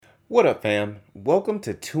What up, fam? Welcome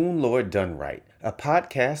to Toon Lore Done Right, a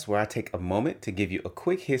podcast where I take a moment to give you a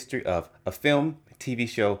quick history of a film, TV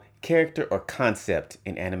show, character, or concept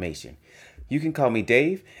in animation. You can call me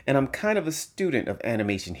Dave, and I'm kind of a student of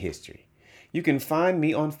animation history. You can find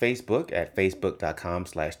me on Facebook at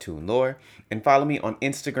facebook.com/toonlore and follow me on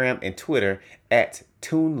Instagram and Twitter at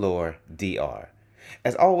toonloredr.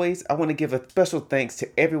 As always, I want to give a special thanks to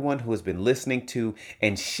everyone who has been listening to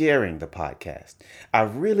and sharing the podcast. I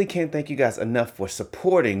really can't thank you guys enough for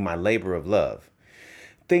supporting my labor of love.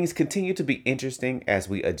 Things continue to be interesting as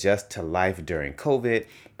we adjust to life during COVID,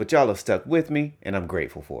 but y'all have stuck with me and I'm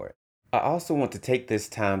grateful for it. I also want to take this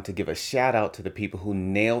time to give a shout out to the people who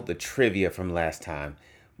nailed the trivia from last time,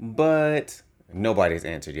 but nobody's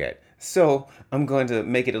answered yet. So I'm going to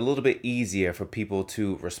make it a little bit easier for people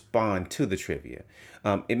to respond to the trivia.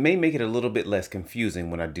 It may make it a little bit less confusing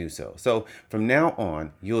when I do so. So from now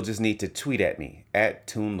on, you'll just need to tweet at me at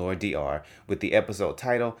ToonLordDR with the episode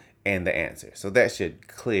title and the answer. So that should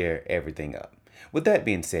clear everything up. With that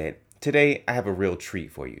being said, today I have a real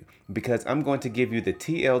treat for you because I'm going to give you the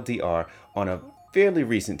TLDR on a fairly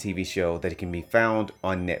recent TV show that can be found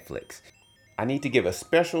on Netflix. I need to give a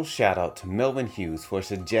special shout out to Melvin Hughes for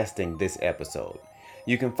suggesting this episode.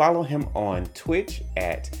 You can follow him on Twitch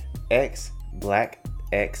at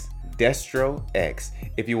xblackxdestrox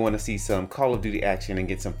if you want to see some Call of Duty action and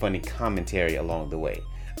get some funny commentary along the way.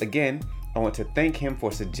 Again, I want to thank him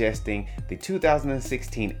for suggesting the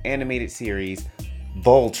 2016 animated series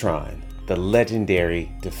Voltron, the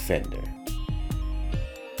Legendary Defender.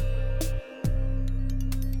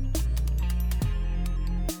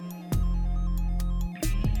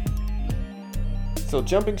 So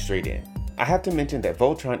jumping straight in, I have to mention that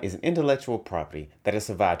Voltron is an intellectual property that has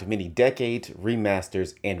survived many decades,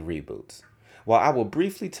 remasters, and reboots. While I will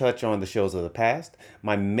briefly touch on the shows of the past,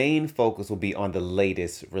 my main focus will be on the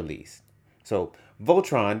latest release. So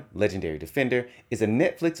Voltron, Legendary Defender, is a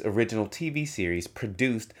Netflix original TV series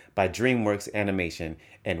produced by DreamWorks Animation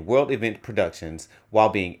and World Event Productions while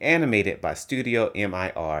being animated by Studio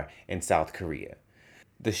MIR in South Korea.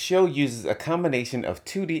 The show uses a combination of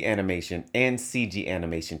 2D animation and CG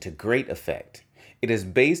animation to great effect. It is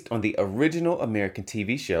based on the original American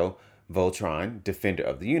TV show, Voltron, Defender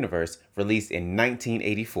of the Universe, released in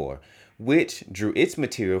 1984, which drew its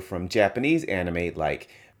material from Japanese anime like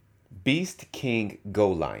Beast King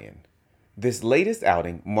Go Lion. This latest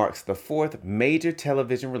outing marks the fourth major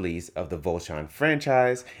television release of the Voltron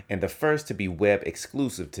franchise and the first to be web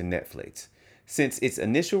exclusive to Netflix. Since its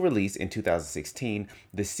initial release in 2016,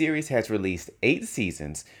 the series has released 8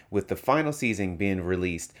 seasons, with the final season being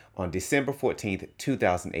released on December 14th,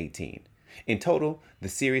 2018. In total, the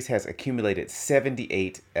series has accumulated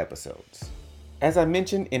 78 episodes. As I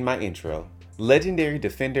mentioned in my intro, Legendary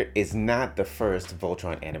Defender is not the first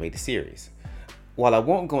Voltron animated series. While I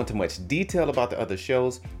won't go into much detail about the other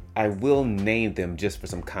shows, I will name them just for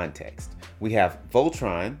some context. We have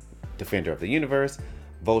Voltron, Defender of the Universe,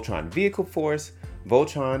 Voltron Vehicle Force,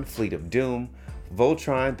 Voltron Fleet of Doom,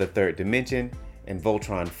 Voltron The Third Dimension, and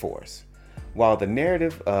Voltron Force. While the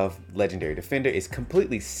narrative of Legendary Defender is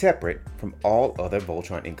completely separate from all other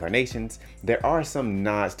Voltron incarnations, there are some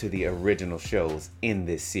nods to the original shows in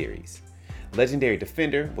this series. Legendary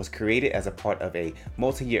Defender was created as a part of a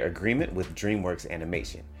multi-year agreement with DreamWorks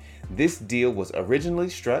Animation. This deal was originally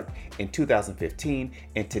struck in 2015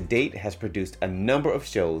 and to date has produced a number of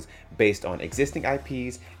shows based on existing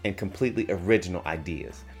IPs and completely original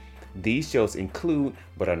ideas. These shows include,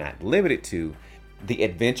 but are not limited to, The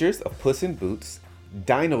Adventures of Puss in Boots,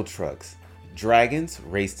 Dino Trucks, Dragons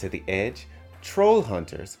Race to the Edge, Troll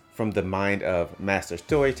Hunters from the mind of master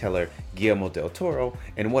storyteller Guillermo del Toro,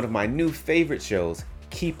 and one of my new favorite shows,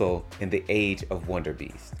 Kipo and the Age of Wonder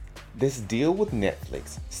Beast. This deal with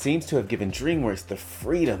Netflix seems to have given DreamWorks the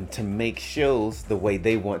freedom to make shows the way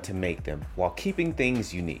they want to make them while keeping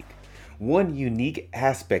things unique. One unique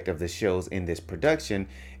aspect of the shows in this production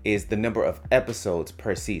is the number of episodes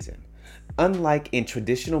per season. Unlike in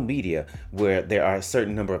traditional media where there are a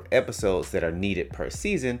certain number of episodes that are needed per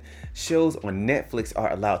season, shows on Netflix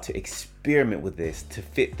are allowed to experiment with this to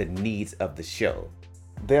fit the needs of the show.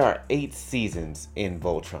 There are 8 seasons in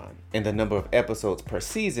Voltron, and the number of episodes per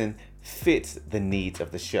season fits the needs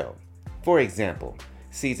of the show. For example,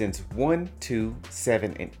 seasons 1, 2,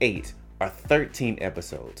 7, and 8 are 13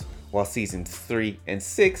 episodes, while seasons 3 and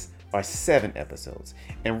 6 are 7 episodes,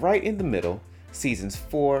 and right in the middle, seasons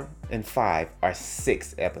 4 and 5 are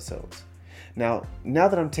 6 episodes. Now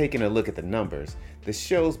that I'm taking a look at the numbers, the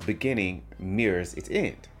show's beginning mirrors its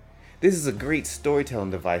end. This is a great storytelling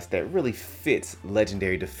device that really fits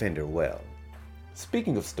Legendary Defender well.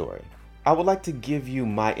 Speaking of story, I would like to give you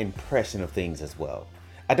my impression of things as well.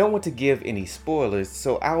 I don't want to give any spoilers,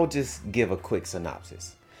 so I'll just give a quick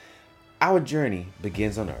synopsis. Our journey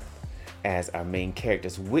begins on Earth, as our main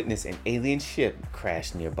characters witness an alien ship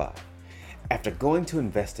crash nearby. After going to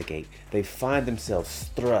investigate, they find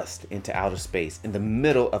themselves thrust into outer space in the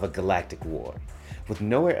middle of a galactic war. With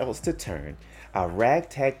nowhere else to turn, our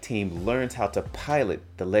ragtag team learns how to pilot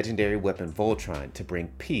the legendary weapon Voltron to bring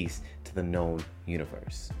peace to the known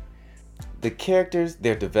universe. The characters,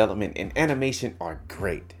 their development, and animation are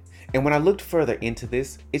great. And when I looked further into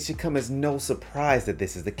this, it should come as no surprise that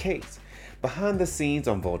this is the case. Behind the scenes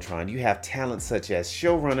on Voltron, you have talents such as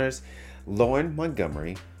showrunners Lauren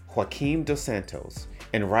Montgomery, Joaquim Dos Santos,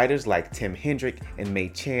 and writers like Tim Hendrick and Mei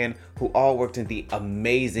Chan, who all worked in the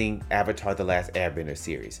amazing Avatar: The Last Airbender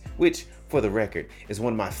series, which, for the record, is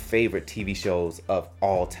one of my favorite TV shows of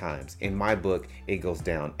all times. In my book, it goes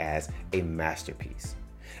down as a masterpiece.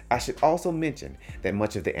 I should also mention that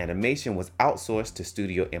much of the animation was outsourced to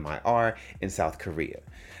Studio MIR in South Korea.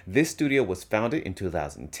 This studio was founded in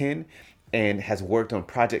 2010 and has worked on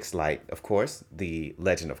projects like, of course, The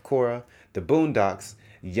Legend of Korra, The Boondocks,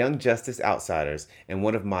 Young Justice Outsiders, and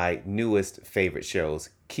one of my newest favorite shows,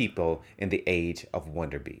 Kipo in the Age of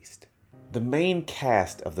Wonder Beast. The main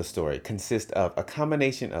cast of the story consists of a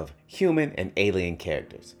combination of human and alien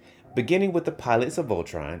characters. Beginning with the pilots of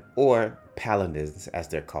Voltron, or Paladins as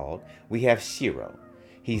they're called, we have Shiro.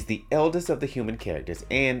 He's the eldest of the human characters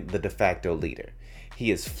and the de facto leader.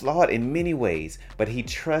 He is flawed in many ways, but he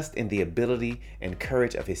trusts in the ability and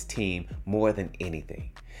courage of his team more than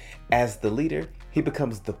anything. As the leader, he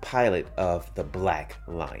becomes the pilot of the Black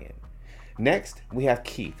Lion. Next, we have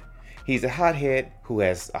Keith. He's a hothead who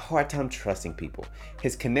has a hard time trusting people.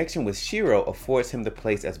 His connection with Shiro affords him the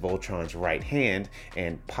place as Voltron's right hand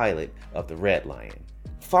and pilot of the Red Lion.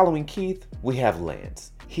 Following Keith, we have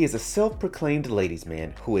Lance. He is a self-proclaimed ladies'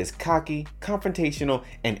 man who is cocky, confrontational,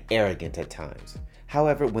 and arrogant at times.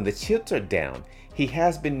 However, when the chips are down, he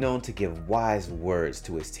has been known to give wise words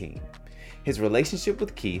to his team. His relationship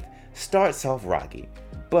with Keith starts off rocky,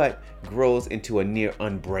 but grows into a near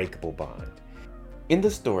unbreakable bond. In the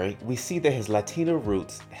story, we see that his Latino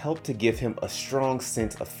roots help to give him a strong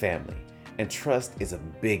sense of family, and trust is a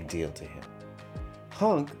big deal to him.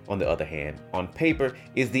 Hunk, on the other hand, on paper,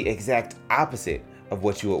 is the exact opposite of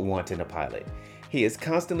what you would want in a pilot. He is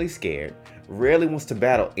constantly scared, rarely wants to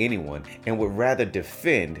battle anyone, and would rather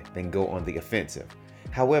defend than go on the offensive.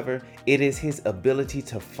 However, it is his ability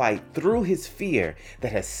to fight through his fear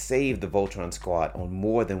that has saved the Voltron squad on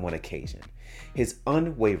more than one occasion. His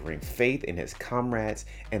unwavering faith in his comrades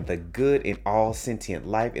and the good in all sentient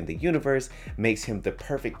life in the universe makes him the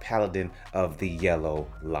perfect paladin of the Yellow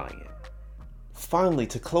Lion. Finally,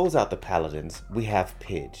 to close out the paladins, we have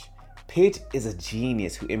Pidge. Pidge is a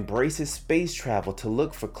genius who embraces space travel to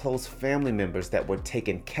look for close family members that were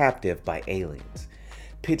taken captive by aliens.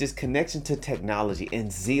 Pidge's connection to technology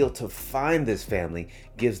and zeal to find this family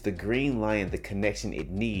gives the Green Lion the connection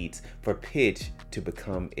it needs for Pidge to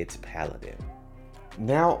become its paladin.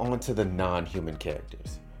 Now on to the non-human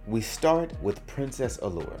characters. We start with Princess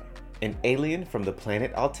Allura, an alien from the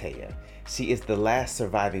planet Altea. She is the last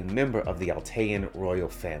surviving member of the Altean royal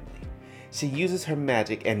family. She uses her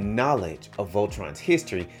magic and knowledge of Voltron's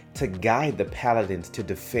history to guide the paladins to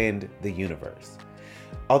defend the universe.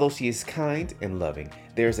 Although she is kind and loving,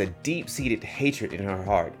 there is a deep-seated hatred in her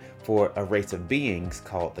heart for a race of beings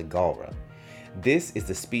called the Galra. This is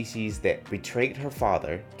the species that betrayed her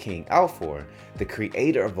father, King Alfor, the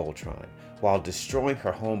creator of Voltron, while destroying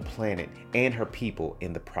her home planet and her people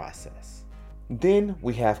in the process. Then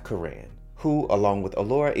we have Karan, who, along with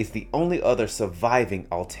Allura, is the only other surviving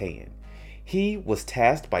Altean. He was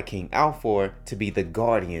tasked by King Alfor to be the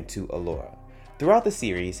guardian to Allura. Throughout the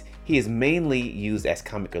series, he is mainly used as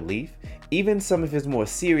comic relief. Even some of his more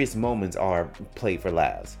serious moments are played for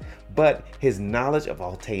laughs. But his knowledge of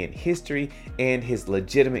Altean history and his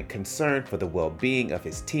legitimate concern for the well-being of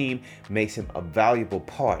his team makes him a valuable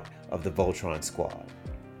part of the Voltron squad.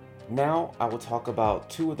 Now I will talk about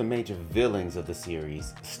two of the major villains of the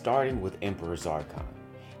series, starting with Emperor Zarkon.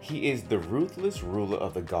 He is the ruthless ruler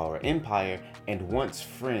of the Galra Empire and once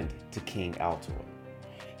friend to King Altor.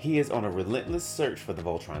 He is on a relentless search for the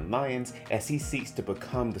Voltron Lions as he seeks to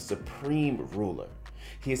become the supreme ruler.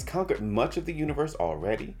 He has conquered much of the universe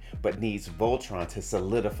already, but needs Voltron to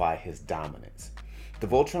solidify his dominance. The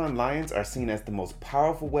Voltron Lions are seen as the most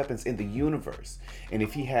powerful weapons in the universe, and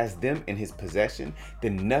if he has them in his possession,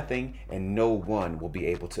 then nothing and no one will be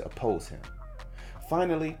able to oppose him.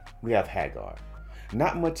 Finally, we have Hagar.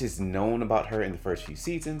 Not much is known about her in the first few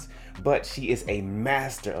seasons, but she is a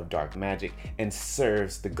master of dark magic and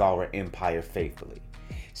serves the Galra Empire faithfully.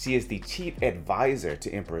 She is the chief advisor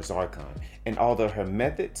to Emperor Zarkon, and although her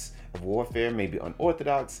methods of warfare may be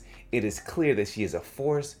unorthodox, it is clear that she is a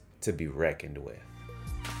force to be reckoned with.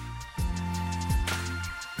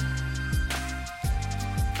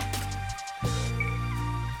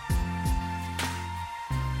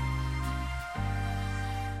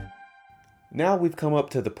 Now we've come up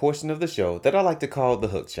to the portion of the show that I like to call the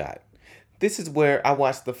hook shot. This is where I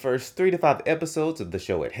watch the first 3 to 5 episodes of the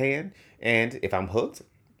show at hand, and if I'm hooked,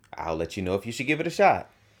 I'll let you know if you should give it a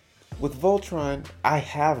shot. With Voltron, I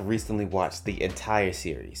have recently watched the entire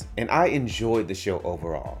series, and I enjoyed the show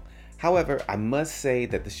overall. However, I must say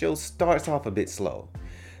that the show starts off a bit slow.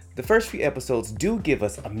 The first few episodes do give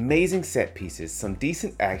us amazing set pieces, some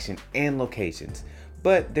decent action, and locations,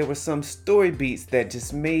 but there were some story beats that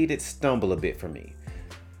just made it stumble a bit for me.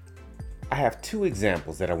 I have 2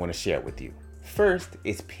 examples that I want to share with you. First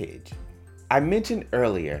is Pidge. I mentioned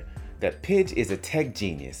earlier that Pidge is a tech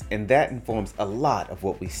genius, and that informs a lot of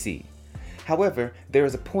what we see. However, there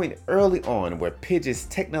is a point early on where Pidge's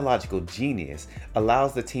technological genius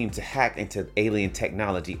allows the team to hack into alien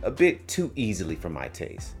technology a bit too easily for my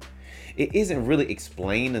taste. It isn't really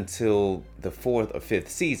explained until the 4th or 5th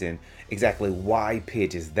season exactly why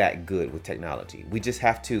Pidge is that good with technology. We just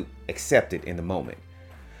have to accept it in the moment.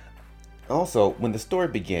 Also, when the story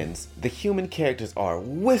begins, the human characters are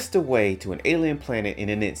whisked away to an alien planet in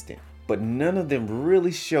an instant, but none of them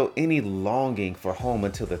really show any longing for home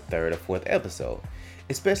until the 3rd or 4th episode.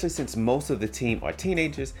 Especially since most of the team are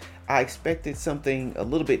teenagers, I expected something a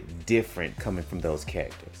little bit different coming from those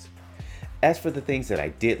characters. As for the things that I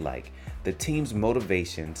did like, the team's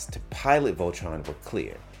motivations to pilot Voltron were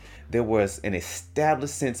clear. There was an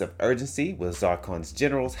established sense of urgency with Zarkon's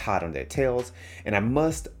generals hot on their tails, and I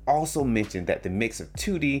must also mention that the mix of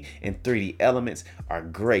 2D and 3D elements are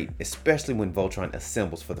great, especially when Voltron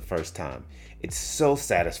assembles for the first time. It's so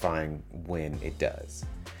satisfying when it does.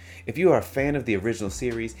 If you are a fan of the original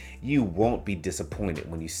series, you won't be disappointed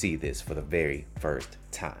when you see this for the very first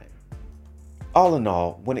time. All in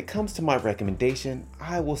all, when it comes to my recommendation,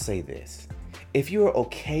 I will say this. If you are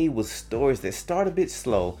okay with stories that start a bit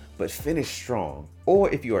slow but finish strong, or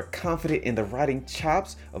if you are confident in the writing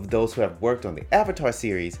chops of those who have worked on the Avatar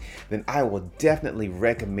series, then I will definitely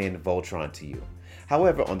recommend Voltron to you.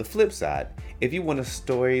 However, on the flip side, if you want a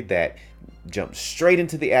story that jumps straight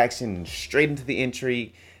into the action and straight into the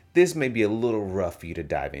intrigue, this may be a little rough for you to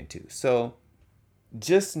dive into. So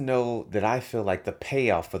just know that I feel like the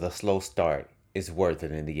payoff for the slow start is worth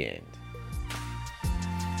it in the end.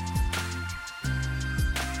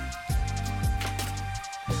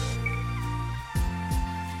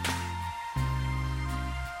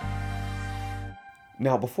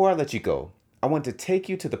 Now, before I let you go, I want to take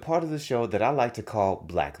you to the part of the show that I like to call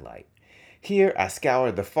Blacklight. Here, I scour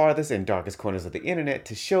the farthest and darkest corners of the internet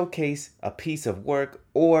to showcase a piece of work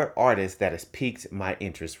or artist that has piqued my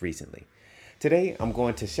interest recently. Today, I'm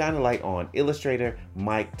going to shine a light on illustrator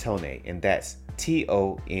Mike Toney, and that's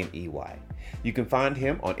Toney. You can find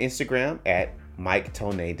him on Instagram at Mike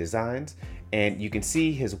Toney Designs, and you can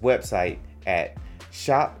see his website at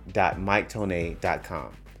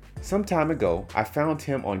shop.miketoney.com. Some time ago, I found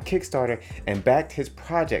him on Kickstarter and backed his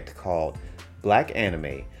project called Black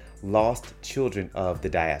Anime, Lost Children of the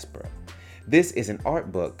Diaspora. This is an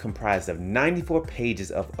art book comprised of 94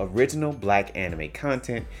 pages of original Black anime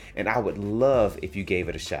content, and I would love if you gave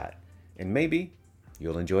it a shot. And maybe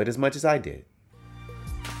you'll enjoy it as much as I did.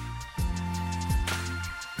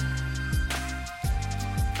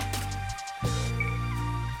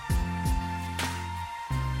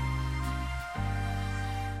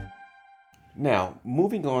 Now,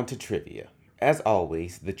 moving on to trivia. As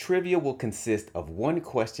always, the trivia will consist of one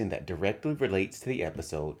question that directly relates to the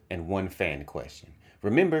episode and one fan question.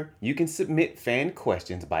 Remember, you can submit fan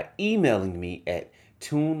questions by emailing me at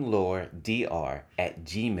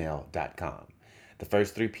toonloredr@gmail.com. The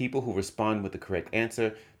first 3 people who respond with the correct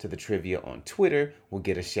answer to the trivia on Twitter will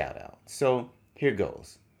get a shout out. So here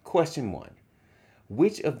goes. Question 1.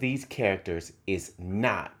 Which of these characters is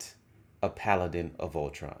not a paladin of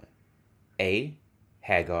Voltron? A.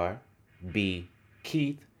 Hagar, B.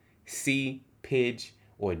 Keith, C. Pidge,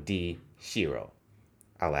 or D. Shiro?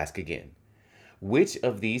 I'll ask again. Which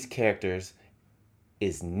of these characters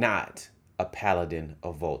is not a paladin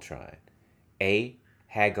of Voltron? A.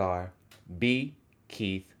 Hagar, B.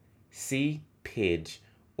 Keith, C. Pidge,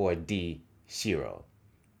 or D. Shiro?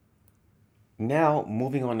 Now,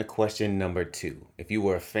 moving on to question number 2. If you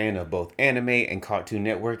were a fan of both anime and Cartoon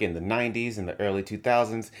Network in the 90s and the early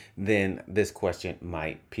 2000s, then this question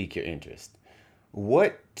might pique your interest.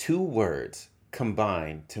 What two words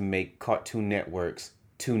combine to make Cartoon Network's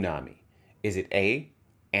Toonami? Is it A,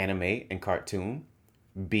 anime and cartoon,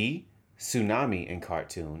 B, tsunami and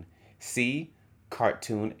cartoon, C,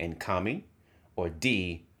 cartoon and kami, or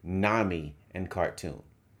D, nami and cartoon?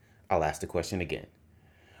 I'll ask the question again.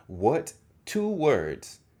 What two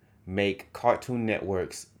words make Cartoon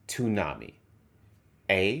Network's Toonami?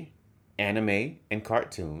 A, anime and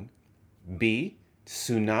cartoon, B,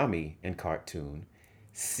 tsunami and cartoon,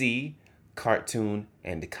 C, cartoon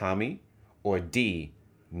and kami, or D,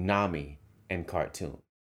 nami and cartoon?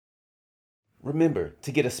 Remember,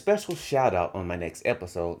 to get a special shout out on my next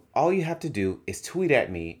episode, all you have to do is tweet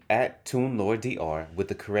at me at ToonLordDR with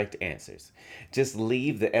the correct answers. Just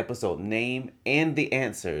leave the episode name and the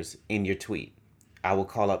answers in your tweet. I will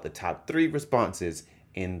call out the top 3 responses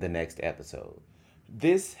in the next episode.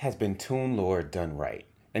 This has been Toon Lore done right.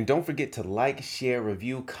 And don't forget to like, share,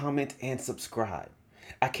 review, comment, and subscribe.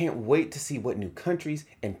 I can't wait to see what new countries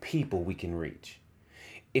and people we can reach.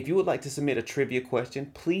 If you would like to submit a trivia question,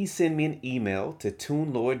 please send me an email to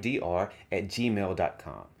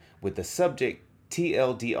toonlordr@gmail.com with the subject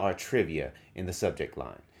TLDR Trivia in the subject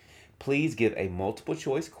line. Please give a multiple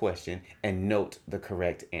choice question and note the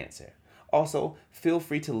correct answer. Also, feel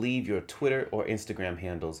free to leave your Twitter or Instagram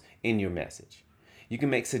handles in your message. You can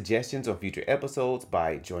make suggestions on future episodes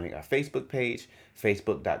by joining our Facebook page,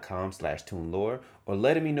 facebook.com/toonlore, or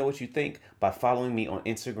letting me know what you think by following me on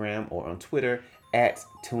Instagram or on Twitter at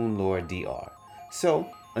ToonLordDR. So,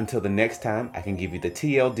 until the next time I can give you the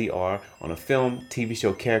TLDR on a film, TV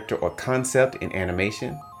show character, or concept in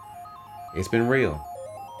animation, it's been real.